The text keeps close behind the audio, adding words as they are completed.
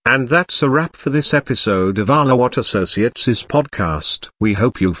And that's a wrap for this episode of Ahlawat Associates' podcast. We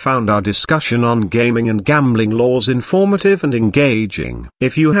hope you found our discussion on gaming and gambling laws informative and engaging.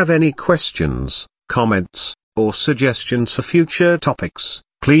 If you have any questions, comments, or suggestions for future topics,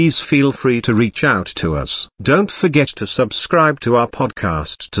 please feel free to reach out to us. Don't forget to subscribe to our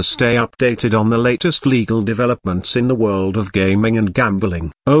podcast to stay updated on the latest legal developments in the world of gaming and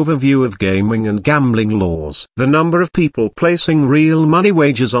gambling. Overview of gaming and gambling laws. The number of people placing real money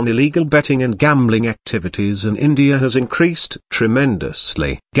wagers on illegal betting and gambling activities in India has increased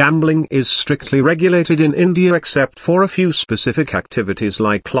tremendously. Gambling is strictly regulated in India except for a few specific activities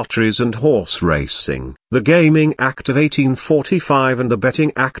like lotteries and horse racing. The Gaming Act of 1845 and the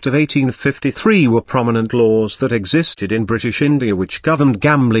Betting Act of 1853 were prominent laws that existed in British India which governed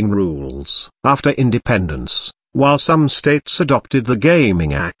gambling rules. After independence, while some states adopted the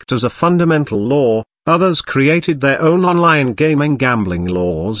Gaming Act as a fundamental law, others created their own online gaming gambling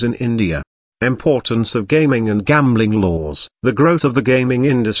laws in India. Importance of gaming and gambling laws. The growth of the gaming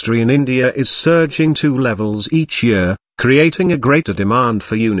industry in India is surging 2 levels each year, creating a greater demand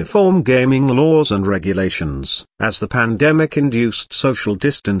for uniform gaming laws and regulations. As the pandemic-induced social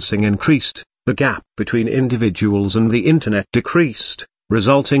distancing increased, the gap between individuals and the internet decreased,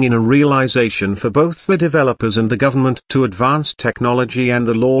 resulting in a realization for both the developers and the government to advance technology and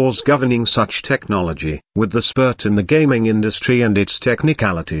the laws governing such technology. With the spurt in the gaming industry and its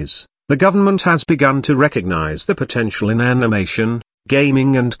technicalities, the government has begun to recognize the potential in animation,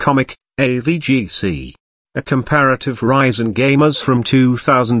 gaming and comic, AVGC. A comparative rise in gamers from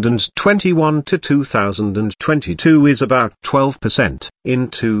 2021 to 2022 is about 12%. In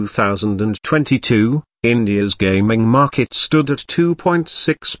 2022, India's gaming market stood at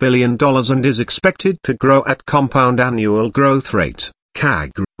 $2.6 billion and is expected to grow at compound annual growth rate,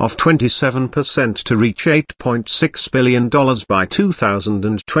 CAGR, of 27% to reach $8.6 billion by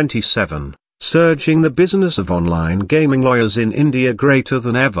 2027, surging the business of online gaming lawyers in India greater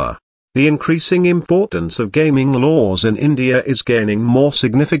than ever. The increasing importance of gaming laws in India is gaining more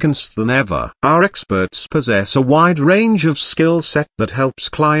significance than ever. Our experts possess a wide range of skill set that helps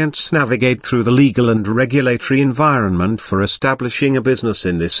clients navigate through the legal and regulatory environment for establishing a business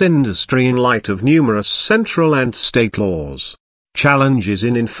in this industry in light of numerous central and state laws. Challenges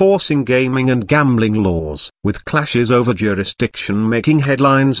in enforcing gaming and gambling laws. With clashes over jurisdiction making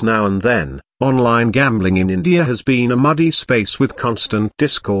headlines now and then, online gambling in India has been a muddy space with constant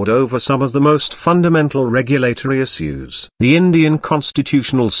discord over some of the most fundamental regulatory issues. The Indian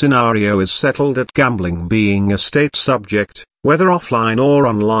constitutional scenario is settled at gambling being a state subject, whether offline or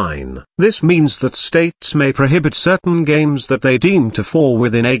online. This means that states may prohibit certain games that they deem to fall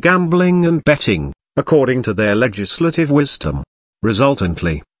within a gambling and betting, according to their legislative wisdom.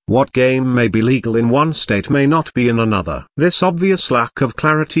 Resultantly, what game may be legal in one state may not be in another. This obvious lack of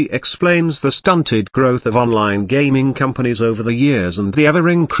clarity explains the stunted growth of online gaming companies over the years and the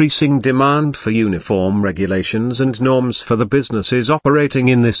ever-increasing demand for uniform regulations and norms for the businesses operating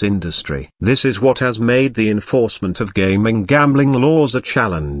in this industry. This is what has made the enforcement of gaming gambling laws a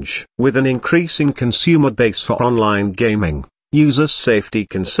challenge. With an increasing consumer base for online gaming, user safety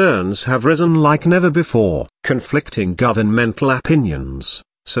concerns have risen like never before. Conflicting governmental opinions,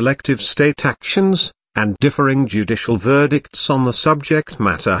 selective state actions, and differing judicial verdicts on the subject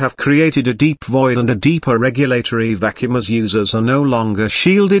matter have created a deep void and a deeper regulatory vacuum as users are no longer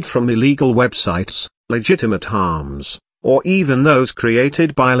shielded from illegal websites, legitimate harms, or even those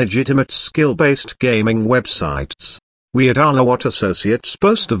created by legitimate skill-based gaming websites. We at Ahlawat Associates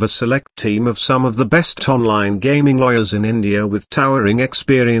boast of a select team of some of the best online gaming lawyers in India with towering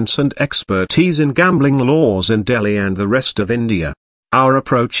experience and expertise in gambling laws in Delhi and the rest of India. Our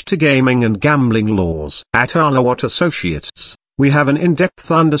approach to gaming and gambling laws. At Ahlawat Associates, we have an in-depth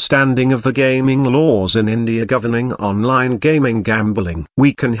understanding of the gaming laws in India governing online gaming gambling.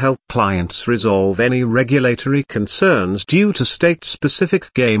 We can help clients resolve any regulatory concerns due to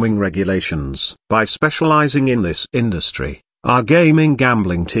state-specific gaming regulations. By specializing in this industry, our gaming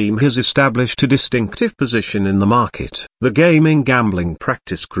gambling team has established a distinctive position in the market. The Gaming Gambling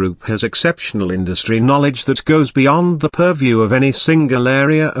Practice Group has exceptional industry knowledge that goes beyond the purview of any single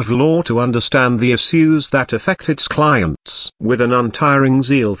area of law to understand the issues that affect its clients. With an untiring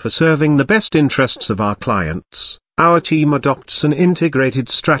zeal for serving the best interests of our clients, our team adopts an integrated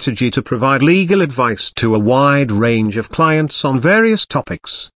strategy to provide legal advice to a wide range of clients on various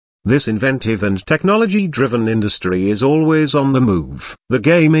topics. This inventive and technology-driven industry is always on the move. The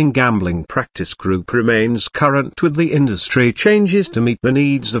Gaming Gambling Practice Group remains current with the industry changes to meet the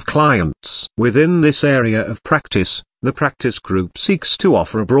needs of clients. Within this area of practice, the Practice Group seeks to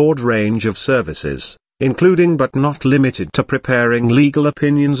offer a broad range of services, including but not limited to preparing legal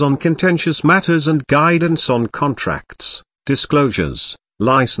opinions on contentious matters and guidance on contracts, disclosures,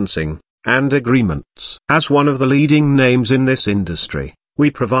 licensing, and agreements. As one of the leading names in this industry, we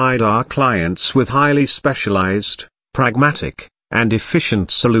provide our clients with highly specialized, pragmatic, and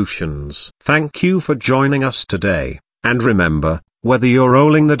efficient solutions. Thank you for joining us today, and remember, whether you're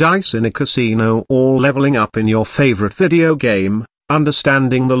rolling the dice in a casino or leveling up in your favorite video game,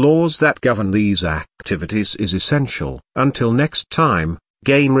 understanding the laws that govern these activities is essential. Until next time,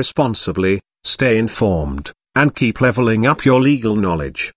 game responsibly, stay informed, and keep leveling up your legal knowledge.